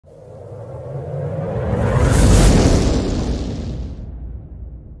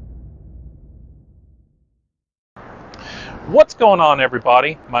going on,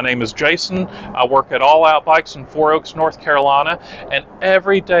 everybody? My name is Jason. I work at All Out Bikes in Four Oaks, North Carolina, and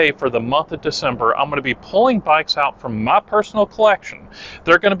every day for the month of December I'm going to be pulling bikes out from my personal collection.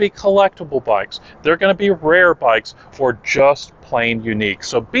 They're going to be collectible bikes, they're going to be rare bikes, or just plain unique.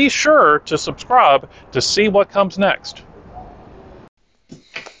 So be sure to subscribe to see what comes next.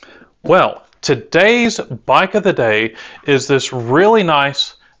 Well, today's bike of the day is this really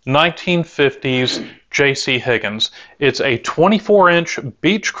nice 1950s JC Higgins. It's a 24-inch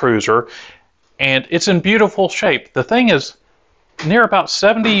beach cruiser, and it's in beautiful shape. The thing is near about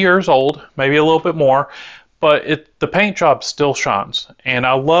 70 years old, maybe a little bit more, but the paint job still shines. And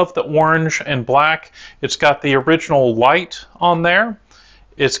I love the orange and black. It's got the original light on there.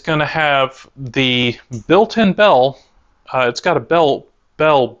 It's going to have the built-in bell. It's got a bell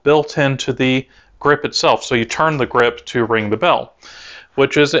built into the grip itself, so you turn the grip to ring the bell,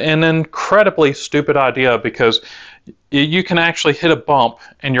 which is an incredibly stupid idea because you can actually hit a bump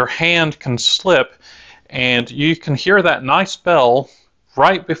and your hand can slip and you can hear that nice bell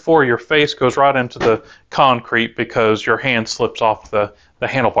right before your face goes right into the concrete because your hand slips off the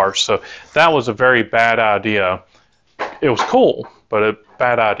handlebars. So that was a very bad idea. It was cool, but a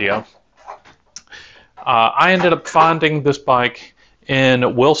bad idea. I ended up finding this bike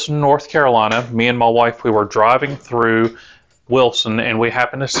in Wilson, North Carolina. Me and my wife, we were driving through Wilson and we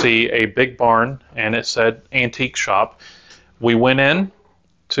happened to see a big barn and it said antique shop. We went in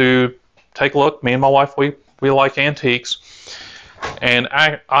to take a look. Me and my wife, we like antiques, and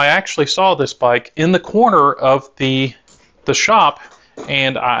I actually saw this bike in the corner of the shop,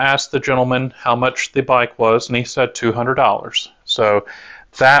 and I asked the gentleman how much the bike was and he said $200. So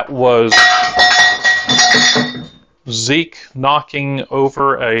that was Zeke knocking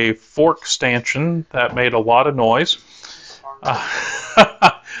over a fork stanchion that made a lot of noise.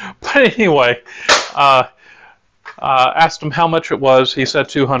 But anyway, asked him how much it was. He said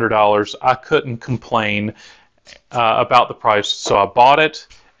 $200. I couldn't complain about the price, so I bought it,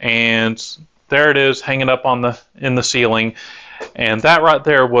 and there it is hanging up in the ceiling. And that right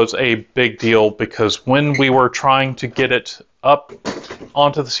there was a big deal because when we were trying to get it up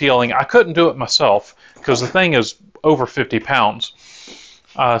onto the ceiling, I couldn't do it myself because the thing is over 50 pounds.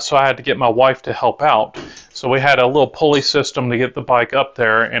 So I had to get my wife to help out. So we had a little pulley system to get the bike up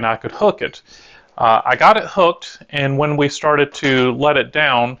there and I could hook it. I got it hooked, and when we started to let it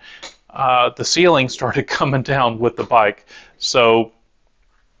down, the ceiling started coming down with the bike. So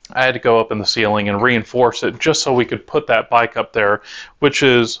I had to go up in the ceiling and reinforce it just so we could put that bike up there, which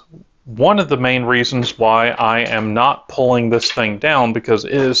is one of the main reasons why I am not pulling this thing down, because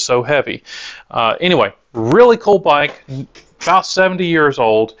it is so heavy. Anyway, really cool bike, about 70 years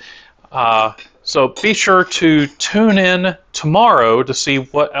old. So be sure to tune in tomorrow to see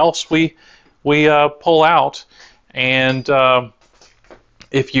what else we pull out. And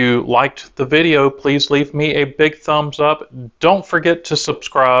if you liked the video, please leave me a big thumbs up. Don't forget to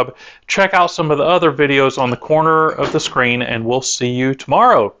subscribe. Check out some of the other videos on the corner of the screen, and we'll see you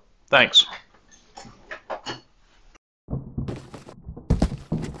tomorrow. Thanks.